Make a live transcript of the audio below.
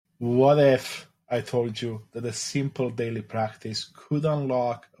What if I told you that a simple daily practice could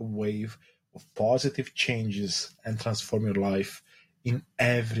unlock a wave of positive changes and transform your life in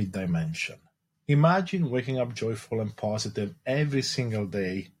every dimension? Imagine waking up joyful and positive every single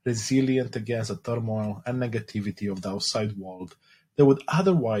day, resilient against the turmoil and negativity of the outside world that would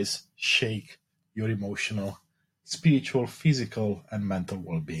otherwise shake your emotional, spiritual, physical, and mental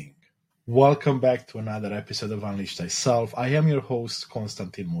well being. Welcome back to another episode of Unleash Thyself. I am your host,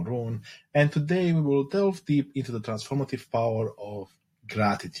 Konstantin Morun, and today we will delve deep into the transformative power of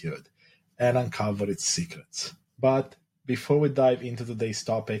gratitude and uncover its secrets. But before we dive into today's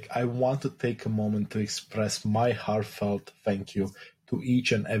topic, I want to take a moment to express my heartfelt thank you to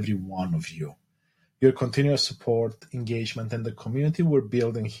each and every one of you. Your continuous support, engagement, and the community we're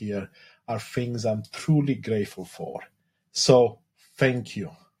building here are things I'm truly grateful for. So, thank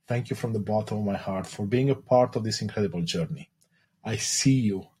you. Thank you from the bottom of my heart for being a part of this incredible journey. I see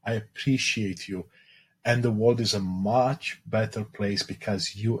you, I appreciate you, and the world is a much better place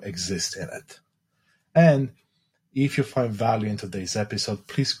because you exist in it. And if you find value in today's episode,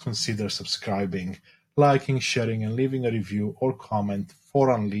 please consider subscribing, liking, sharing, and leaving a review or comment for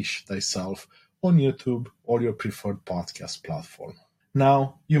Unleash Thyself on YouTube or your preferred podcast platform.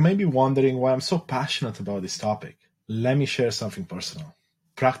 Now, you may be wondering why I'm so passionate about this topic. Let me share something personal.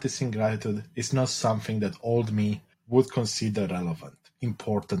 Practicing gratitude is not something that old me would consider relevant,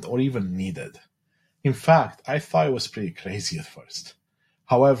 important, or even needed. In fact, I thought it was pretty crazy at first.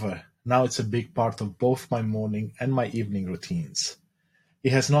 However, now it's a big part of both my morning and my evening routines.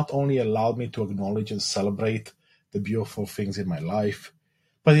 It has not only allowed me to acknowledge and celebrate the beautiful things in my life,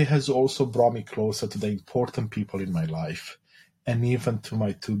 but it has also brought me closer to the important people in my life, and even to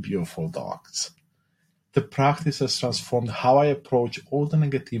my two beautiful dogs. The practice has transformed how I approach all the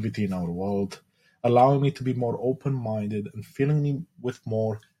negativity in our world, allowing me to be more open-minded and filling me with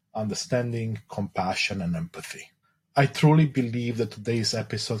more understanding, compassion, and empathy. I truly believe that today's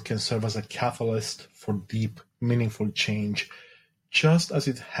episode can serve as a catalyst for deep, meaningful change, just as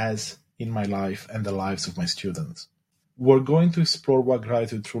it has in my life and the lives of my students. We're going to explore what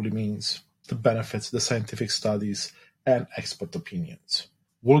gratitude truly means, the benefits, the scientific studies, and expert opinions.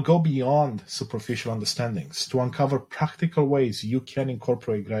 We'll go beyond superficial understandings to uncover practical ways you can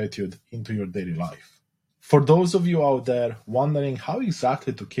incorporate gratitude into your daily life. For those of you out there wondering how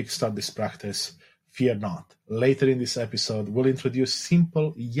exactly to kickstart this practice, fear not. Later in this episode, we'll introduce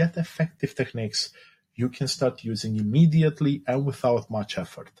simple yet effective techniques you can start using immediately and without much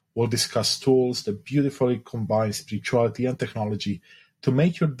effort. We'll discuss tools that beautifully combine spirituality and technology to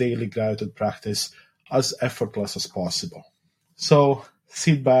make your daily gratitude practice as effortless as possible. So,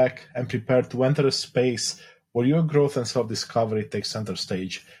 sit back and prepare to enter a space where your growth and self-discovery take center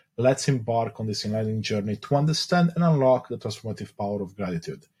stage. Let's embark on this enlightening journey to understand and unlock the transformative power of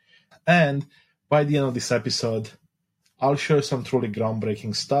gratitude. And by the end of this episode, I'll share some truly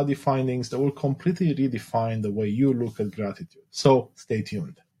groundbreaking study findings that will completely redefine the way you look at gratitude. So stay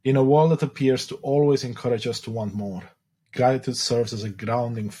tuned. In a world that appears to always encourage us to want more, gratitude serves as a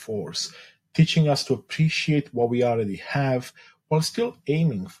grounding force, teaching us to appreciate what we already have while still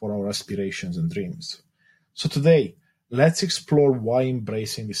aiming for our aspirations and dreams. So today, let's explore why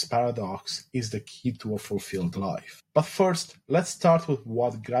embracing this paradox is the key to a fulfilled life. But first, let's start with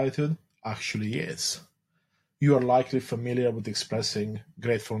what gratitude actually is. You are likely familiar with expressing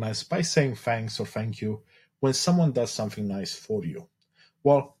gratefulness by saying thanks or thank you when someone does something nice for you.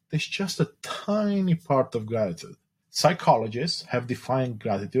 Well, there's just a tiny part of gratitude. Psychologists have defined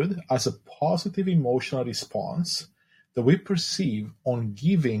gratitude as a positive emotional response that we perceive on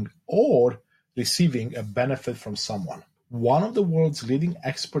giving or receiving a benefit from someone. One of the world's leading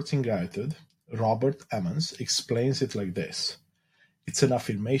experts in gratitude, Robert Emmons, explains it like this. It's an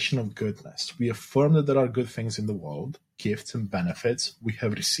affirmation of goodness. We affirm that there are good things in the world, gifts and benefits we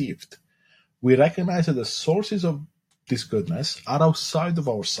have received. We recognize that the sources of this goodness are outside of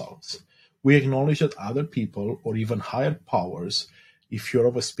ourselves. We acknowledge that other people or even higher powers, if you're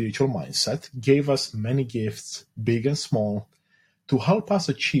of a spiritual mindset, gave us many gifts, big and small, to help us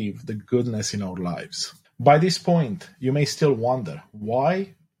achieve the goodness in our lives. By this point, you may still wonder,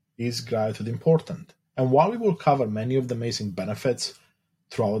 why is gratitude important? And while we will cover many of the amazing benefits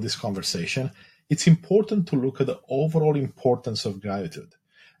throughout this conversation, it's important to look at the overall importance of gratitude.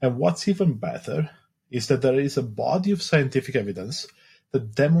 And what's even better is that there is a body of scientific evidence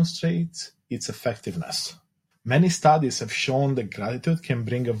that demonstrates its effectiveness. Many studies have shown that gratitude can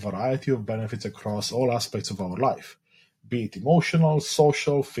bring a variety of benefits across all aspects of our life, be it emotional,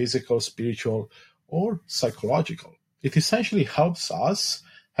 social, physical, spiritual, or psychological. It essentially helps us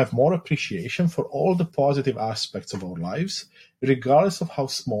have more appreciation for all the positive aspects of our lives regardless of how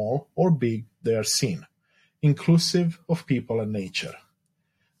small or big they are seen, inclusive of people and nature.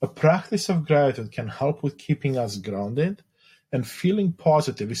 A practice of gratitude can help with keeping us grounded and feeling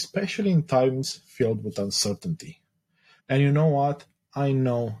positive, especially in times filled with uncertainty. And you know what? I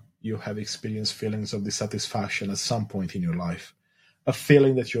know you have experienced feelings of dissatisfaction at some point in your life. A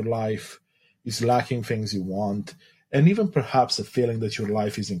feeling that your life is lacking things you want, and even perhaps a feeling that your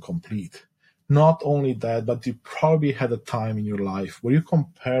life is incomplete. Not only that, but you probably had a time in your life where you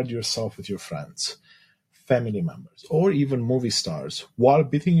compared yourself with your friends, family members, or even movie stars while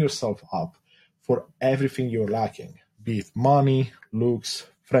beating yourself up for everything you're lacking, be it money, looks,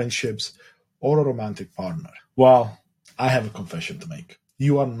 friendships, or a romantic partner. Well, I have a confession to make.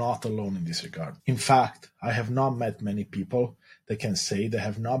 You are not alone in this regard. In fact, I have not met many people that can say they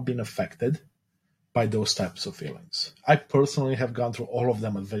have not been affected by those types of feelings. I personally have gone through all of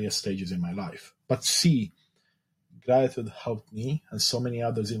them at various stages in my life. But see, gratitude helped me and so many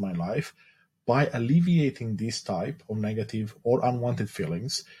others in my life by alleviating this type of negative or unwanted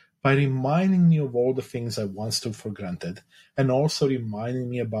feelings, by reminding me of all the things I once took for granted, and also reminding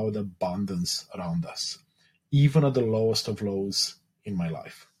me about the abundance around us, even at the lowest of lows in my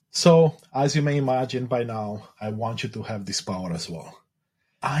life. So, as you may imagine by now, I want you to have this power as well.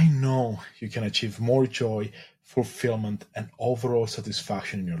 I know you can achieve more joy, fulfillment, and overall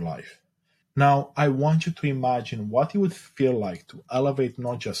satisfaction in your life. Now, I want you to imagine what it would feel like to elevate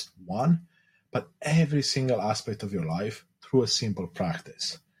not just one, but every single aspect of your life through a simple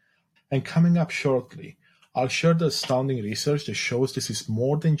practice. And coming up shortly, I'll share the astounding research that shows this is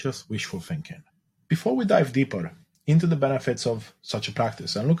more than just wishful thinking. Before we dive deeper into the benefits of such a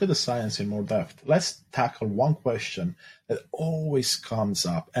practice and look at the science in more depth, let's tackle one question that always comes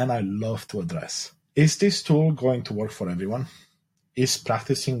up and I love to address. Is this tool going to work for everyone? Is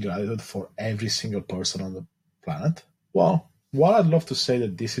practicing gratitude for every single person on the planet? Well, while I'd love to say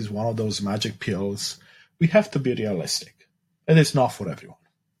that this is one of those magic pills, we have to be realistic. It is not for everyone.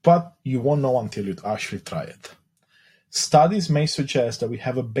 But you won't know until you actually try it. Studies may suggest that we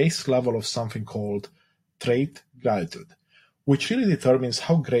have a base level of something called trait gratitude, which really determines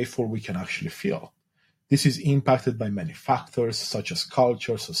how grateful we can actually feel. This is impacted by many factors such as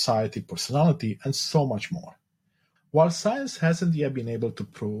culture, society, personality, and so much more. While science hasn't yet been able to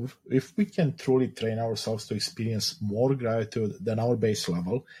prove if we can truly train ourselves to experience more gratitude than our base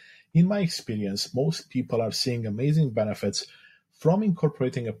level, in my experience, most people are seeing amazing benefits from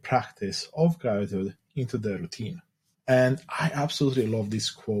incorporating a practice of gratitude into their routine. And I absolutely love this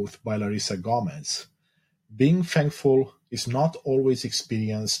quote by Larissa Gomez. Being thankful is not always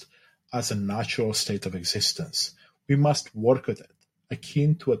experienced as a natural state of existence. We must work at it,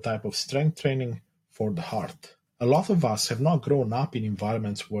 akin to a type of strength training for the heart. A lot of us have not grown up in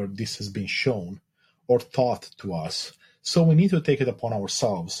environments where this has been shown or taught to us, so we need to take it upon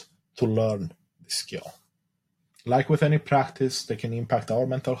ourselves to learn the skill. Like with any practice that can impact our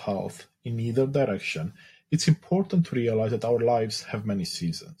mental health in either direction, it's important to realize that our lives have many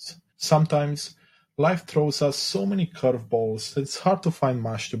seasons. Sometimes, life throws us so many curveballs that it's hard to find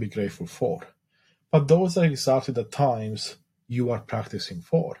much to be grateful for. But those are exactly the times you are practicing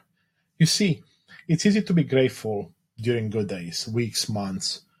for. You see, it's easy to be grateful during good days, weeks,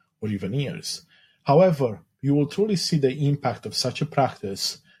 months, or even years. However, you will truly see the impact of such a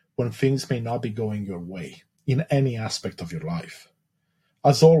practice when things may not be going your way in any aspect of your life.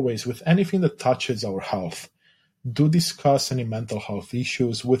 As always, with anything that touches our health, do discuss any mental health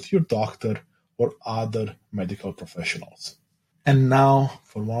issues with your doctor or other medical professionals. And now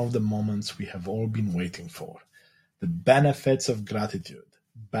for one of the moments we have all been waiting for, the benefits of gratitude,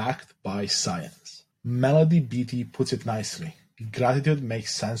 backed by science. Melody Beattie puts it nicely. Gratitude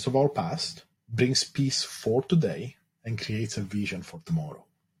makes sense of our past, brings peace for today, and creates a vision for tomorrow.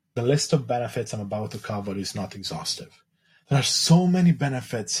 The list of benefits I'm about to cover is not exhaustive. There are so many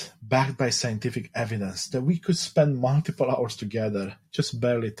benefits backed by scientific evidence that we could spend multiple hours together just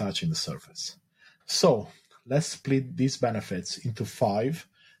barely touching the surface. So, let's split these benefits into 5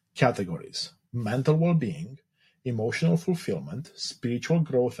 categories: mental well-being, emotional fulfillment, spiritual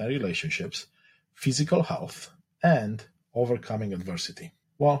growth and relationships, physical health, and overcoming adversity.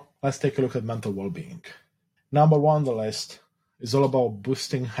 Well, let's take a look at mental well-being. Number 1 on the list is all about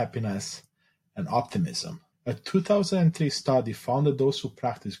boosting happiness and optimism. A 2003 study found that those who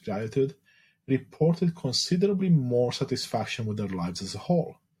practice gratitude reported considerably more satisfaction with their lives as a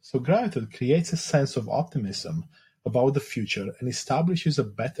whole. So gratitude creates a sense of optimism about the future and establishes a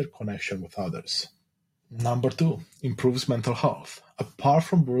better connection with others. Number 2, improves mental health. Apart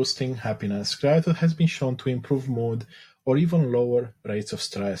from boosting happiness, gratitude has been shown to improve mood or even lower rates of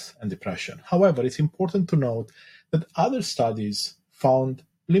stress and depression. However, it's important to note that other studies found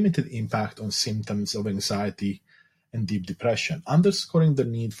limited impact on symptoms of anxiety and deep depression, underscoring the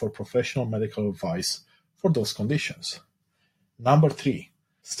need for professional medical advice for those conditions. Number 3,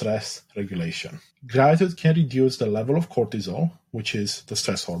 stress regulation. Gratitude can reduce the level of cortisol, which is the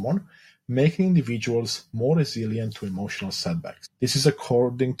stress hormone, making individuals more resilient to emotional setbacks. This is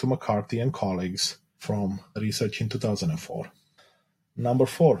according to McCarthy and colleagues from research in 2004. Number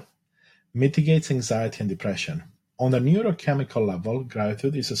 4, mitigates anxiety and depression. On a neurochemical level,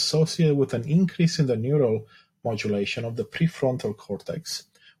 gratitude is associated with an increase in the neural modulation of the prefrontal cortex,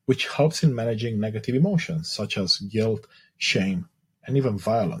 which helps in managing negative emotions such as guilt, shame, and even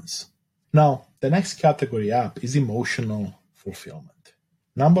violence. Now, the next category up is emotional fulfillment.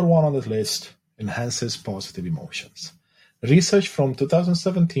 Number 1 on the list, enhances positive emotions. Research from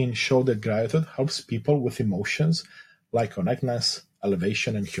 2017 showed that gratitude helps people with emotions like connectedness,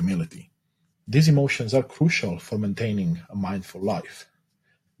 elevation, and humility. These emotions are crucial for maintaining a mindful life.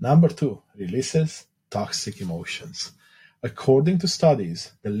 Number 2, releases toxic emotions. According to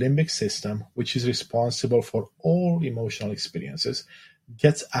studies, the limbic system, which is responsible for all emotional experiences,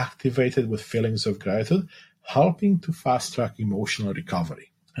 gets activated with feelings of gratitude, helping to fast-track emotional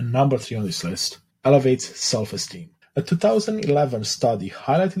recovery. And number 3 on this list, elevates self-esteem. A 2011 study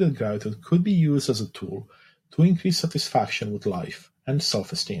highlighted that gratitude could be used as a tool to increase satisfaction with life and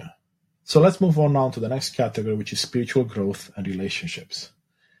self-esteem. So let's move on now to the next category, which is spiritual growth and relationships.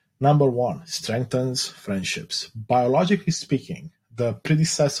 Number 1, strengthens friendships. Biologically speaking, the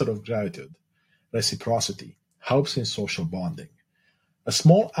predecessor of gratitude, reciprocity, helps in social bonding. A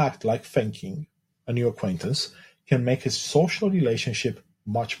small act like thanking a new acquaintance can make a social relationship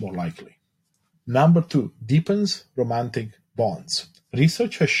much more likely. Number 2, deepens romantic bonds.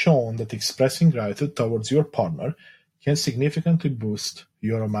 Research has shown that expressing gratitude towards your partner can significantly boost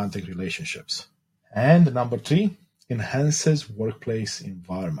your romantic relationships. And number 3, enhances workplace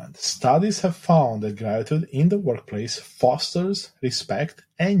environment. Studies have found that gratitude in the workplace fosters respect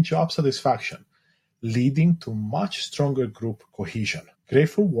and job satisfaction, leading to much stronger group cohesion.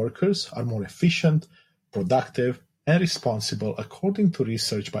 Grateful workers are more efficient, productive, and responsible, according to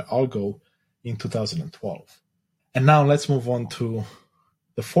research by Algo in 2012. And now let's move on to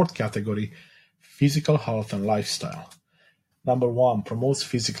the 4th category, physical health and lifestyle. Number 1, promotes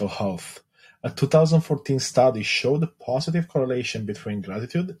physical health. A 2014 study showed a positive correlation between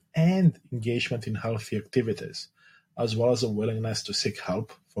gratitude and engagement in healthy activities, as well as a willingness to seek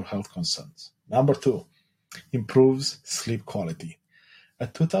help for health concerns. Number 2, improves sleep quality. A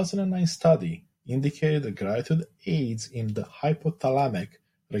 2009 study indicated that gratitude aids in the hypothalamic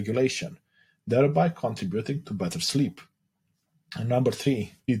regulation, thereby contributing to better sleep. And number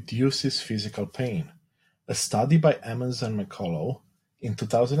 3, reduces physical pain. A study by Emmons and McCullough in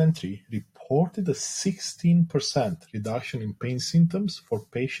 2003 reported a 16% reduction in pain symptoms for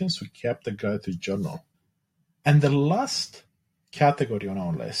patients who kept a gratitude journal. And the last category on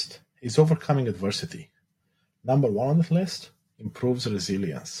our list is overcoming adversity. Number 1 on the list, improves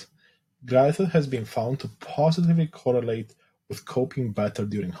resilience. Gratitude has been found to positively correlate with coping better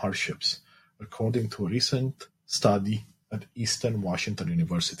during hardships, according to a recent study at Eastern Washington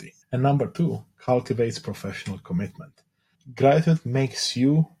University. And number 2, cultivates professional commitment. Gratitude makes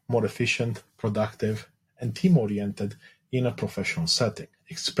you more efficient, productive, and team-oriented in a professional setting.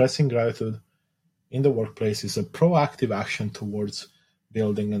 Expressing gratitude in the workplace is a proactive action towards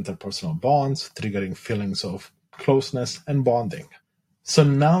building interpersonal bonds, triggering feelings of closeness and bonding. So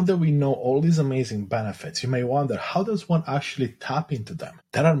now that we know all these amazing benefits, you may wonder, how does one actually tap into them?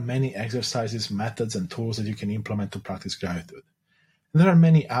 There are many exercises, methods, and tools that you can implement to practice gratitude. And there are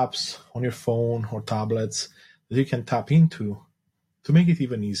many apps on your phone or tablets that you can tap into to make it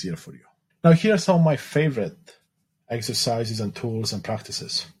even easier for you. Now, here are some of my favorite exercises and tools and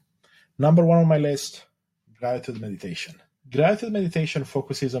practices. Number 1 on my list, gratitude meditation. Gratitude meditation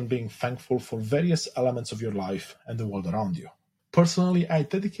focuses on being thankful for various elements of your life and the world around you. Personally, I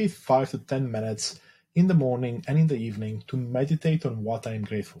dedicate 5 to 10 minutes in the morning and in the evening to meditate on what I am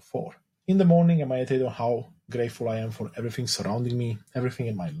grateful for. In the morning, I meditate on how grateful I am for everything surrounding me, everything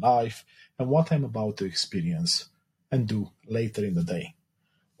in my life, and what I'm about to experience and do later in the day.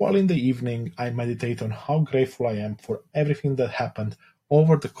 While in the evening, I meditate on how grateful I am for everything that happened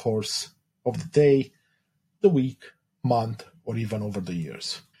over the course of the day, the week, month, or even over the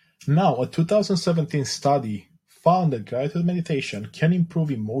years. Now, a 2017 study found that gratitude meditation can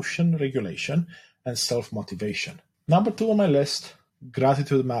improve emotion regulation and self-motivation. Number 2 on my list,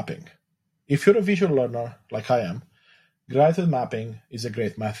 gratitude mapping. If you're a visual learner like I am, gratitude mapping is a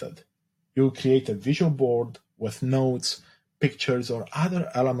great method. You'll create a visual board with notes, pictures, or other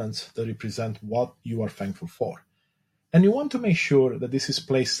elements that represent what you are thankful for. And you want to make sure that this is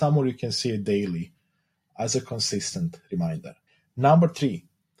placed somewhere you can see it daily as a consistent reminder. Number 3,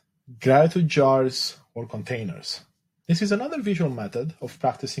 gratitude jars or containers. This is another visual method of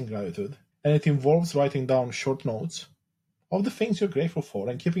practicing gratitude, and it involves writing down short notes of the things you're grateful for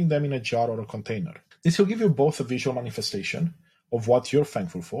and keeping them in a jar or a container. This will give you both a visual manifestation of what you're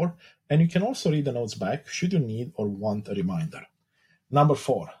thankful for, and you can also read the notes back should you need or want a reminder. Number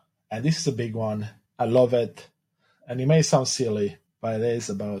 4, and this is a big one. I love it, and it may sound silly, but it is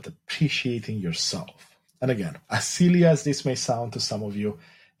about appreciating yourself. And again, as silly as this may sound to some of you,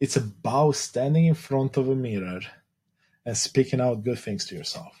 it's about standing in front of a mirror and speaking out good things to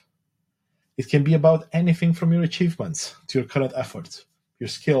yourself. It can be about anything from your achievements to your current efforts, your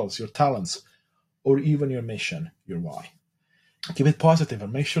skills, your talents, or even your mission, your why. Keep it positive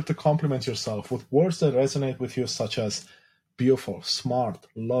and make sure to compliment yourself with words that resonate with you, such as beautiful, smart,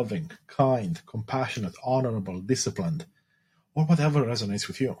 loving, kind, compassionate, honorable, disciplined, or whatever resonates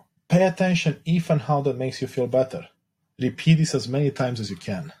with you. Pay attention if and how that makes you feel better. Repeat this as many times as you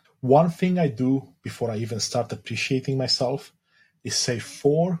can. One thing I do before I even start appreciating myself is say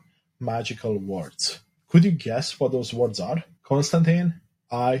 4 magical words. Could you guess what those words are? Constantine,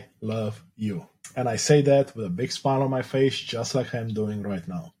 I love you. And I say that with a big smile on my face, just like I'm doing right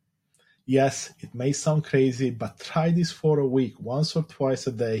now. Yes, it may sound crazy, but try this for a week, once or twice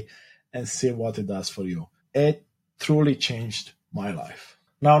a day, and see what it does for you. It truly changed my life.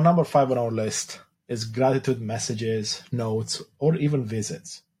 Now, number 5 on our list is gratitude messages, notes, or even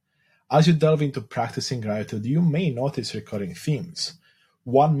visits. As you delve into practicing gratitude, you may notice recurring themes.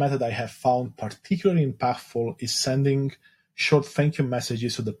 One method I have found particularly impactful is sending short thank you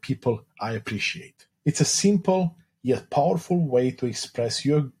messages to the people I appreciate. It's a simple yet powerful way to express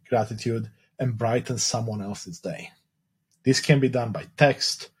your gratitude and brighten someone else's day. This can be done by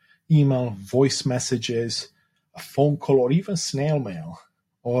text, email, voice messages, a phone call, or even snail mail,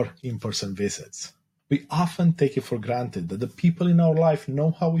 or in-person visits. We often take it for granted that the people in our life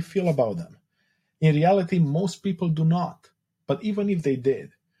know how we feel about them. In reality, most people do not. But even if they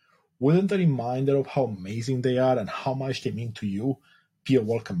did, wouldn't a reminder of how amazing they are and how much they mean to you be a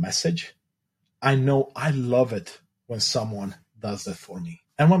welcome message? I know I love it when someone does that for me.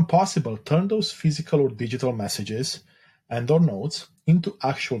 And when possible, turn those physical or digital messages and or notes into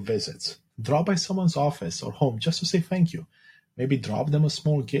actual visits. Drop by someone's office or home just to say thank you. Maybe drop them a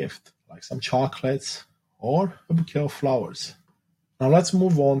small gift, like some chocolates or a bouquet of flowers. Now let's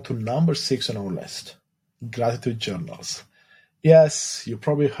move on to number 6 on our list, gratitude journals. Yes, you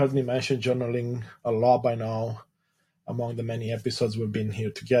probably heard me mention journaling a lot by now among the many episodes we've been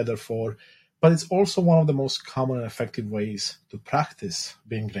here together for, but it's also one of the most common and effective ways to practice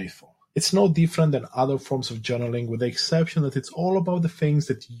being grateful. It's no different than other forms of journaling, with the exception that it's all about the things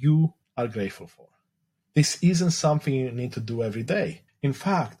that you are grateful for. This isn't something you need to do every day. In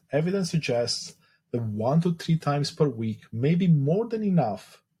fact, evidence suggests that 1 to 3 times per week may be more than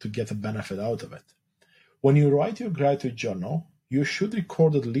enough to get a benefit out of it. When you write your gratitude journal, you should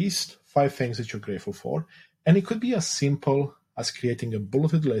record at least 5 things that you're grateful for, and it could be as simple as creating a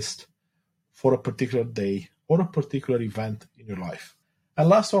bulleted list for a particular day or a particular event in your life. And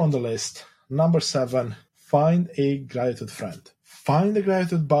last one on the list, number 7, find a gratitude friend. Find a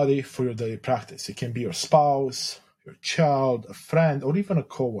gratitude buddy for your daily practice. It can be your spouse, your child, a friend, or even a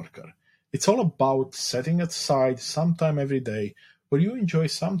coworker. It's all about setting aside some time every day where you enjoy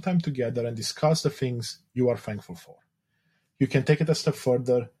some time together and discuss the things you are thankful for. You can take it a step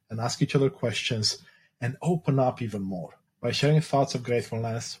further and ask each other questions and open up even more. By sharing thoughts of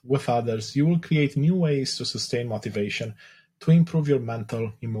gratefulness with others, you will create new ways to sustain motivation to improve your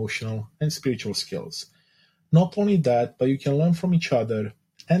mental, emotional, and spiritual skills. Not only that, but you can learn from each other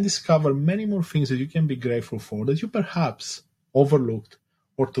and discover many more things that you can be grateful for that you perhaps overlooked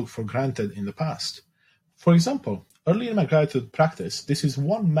or took for granted in the past. For example, early in my gratitude practice, this is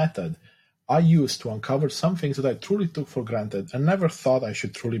one method I used to uncover some things that I truly took for granted and never thought I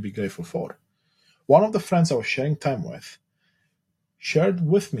should truly be grateful for. One of the friends I was sharing time with shared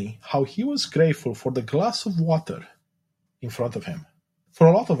with me how he was grateful for the glass of water in front of him. For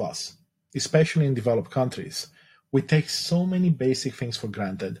a lot of us, especially in developed countries, we take so many basic things for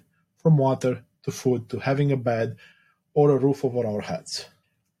granted, from water to food to having a bed or a roof over our heads.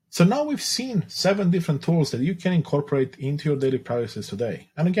 So now we've seen 7 different tools that you can incorporate into your daily practices today.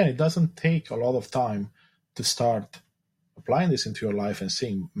 And again, it doesn't take a lot of time to start applying this into your life and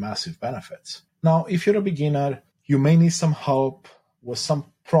seeing massive benefits. Now, if you're a beginner, you may need some help with some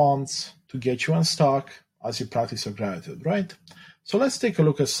prompts to get you unstuck as you practice your gratitude, right? So let's take a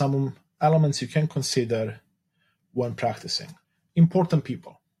look at some elements you can consider when practicing. Important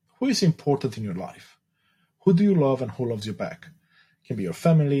people. Who is important in your life? Who do you love and who loves you back? It can be your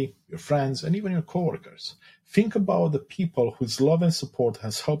family, your friends, and even your coworkers. Think about the people whose love and support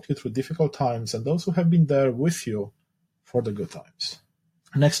has helped you through difficult times and those who have been there with you for the good times.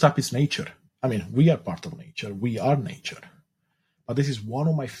 Next up is nature. I mean, we are part of nature. We are nature. But this is one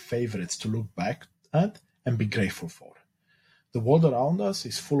of my favorites to look back at and be grateful for. The world around us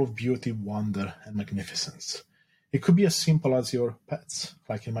is full of beauty, wonder, and magnificence. It could be as simple as your pets,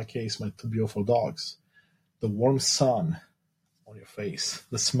 like in my case, my two beautiful dogs. The warm sun on your face,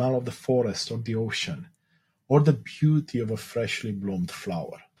 the smell of the forest or the ocean, or the beauty of a freshly bloomed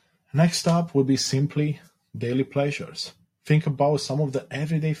flower. Next up would be simply daily pleasures. Think about some of the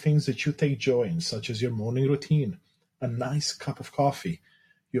everyday things that you take joy in, such as your morning routine, a nice cup of coffee,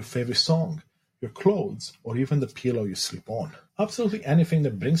 your favorite song, your clothes, or even the pillow you sleep on. Absolutely anything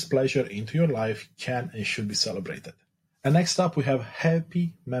that brings pleasure into your life can and should be celebrated. And next up, we have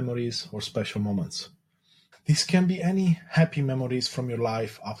happy memories or special moments. This can be any happy memories from your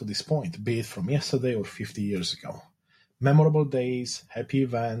life up to this point, be it from yesterday or 50 years ago. Memorable days, happy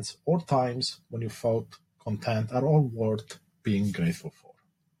events, or times when you felt content are all worth being grateful for.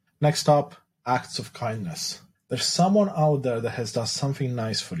 Next up, acts of kindness. There's someone out there that has done something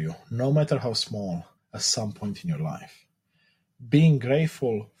nice for you, no matter how small, at some point in your life. Being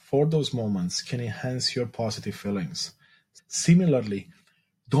grateful for those moments can enhance your positive feelings. Similarly,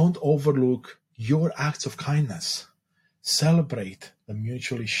 don't overlook your acts of kindness. Celebrate the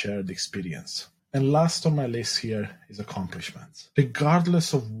mutually shared experience. And last on my list here is accomplishments.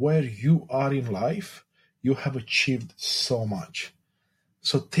 Regardless of where you are in life, you have achieved so much.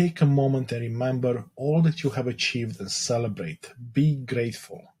 So take a moment and remember all that you have achieved and celebrate. Be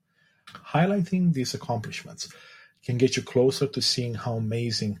grateful. Highlighting these accomplishments can get you closer to seeing how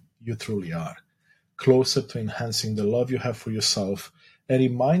amazing you truly are, closer to enhancing the love you have for yourself, and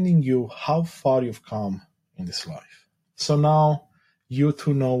reminding you how far you've come in this life. So now, you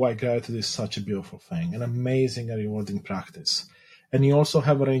too know why gratitude is such a beautiful thing, an amazing and rewarding practice. And you also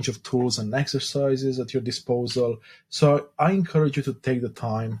have a range of tools and exercises at your disposal. So I encourage you to take the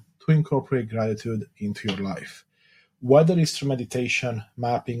time to incorporate gratitude into your life. Whether it's through meditation,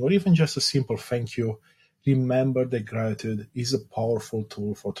 mapping, or even just a simple thank you, remember that gratitude is a powerful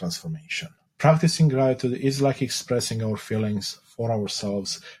tool for transformation. Practicing gratitude is like expressing our feelings for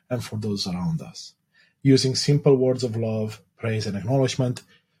ourselves and for those around us. Using simple words of love, praise, and acknowledgement,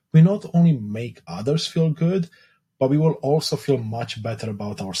 we not only make others feel good, but we will also feel much better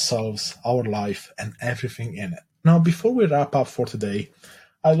about ourselves, our life, and everything in it. Now, before we wrap up for today,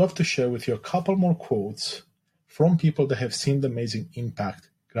 I'd love to share with you a couple more quotes from people that have seen the amazing impact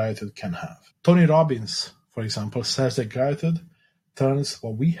gratitude can have. Tony Robbins, for example, says that gratitude turns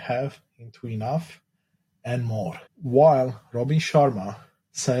what we have into enough and more, while Robin Sharma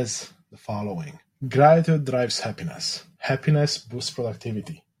says the following: gratitude drives happiness. Happiness boosts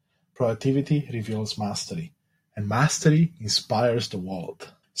productivity. Productivity reveals mastery. And mastery inspires the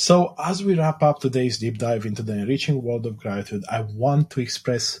world. So as we wrap up today's deep dive into the enriching world of gratitude, I want to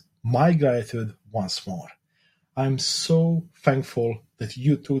express my gratitude once more. I'm so thankful that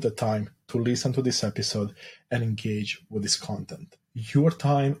you took the time to listen to this episode and engage with this content. Your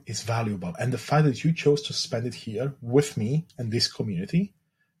time is valuable, and the fact that you chose to spend it here with me and this community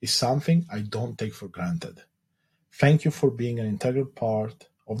is something I don't take for granted. Thank you for being an integral part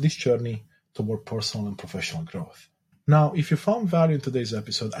of this journey toward personal and professional growth. Now, if you found value in today's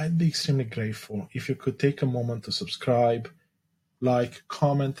episode, I'd be extremely grateful if you could take a moment to subscribe, like,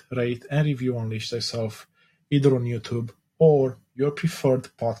 comment, rate, and review Unleash Thyself, either on YouTube or your preferred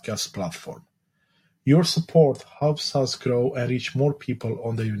podcast platform. Your support helps us grow and reach more people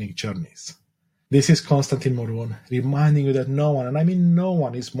on their unique journeys. This is Konstantin Morun, reminding you that no one, and I mean no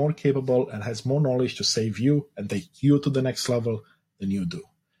one, is more capable and has more knowledge to save you and take you to the next level than you do.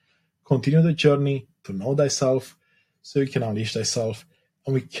 Continue the journey to know thyself so you can unleash thyself,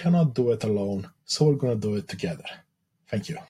 and we cannot do it alone, so we're going to do it together. Thank you.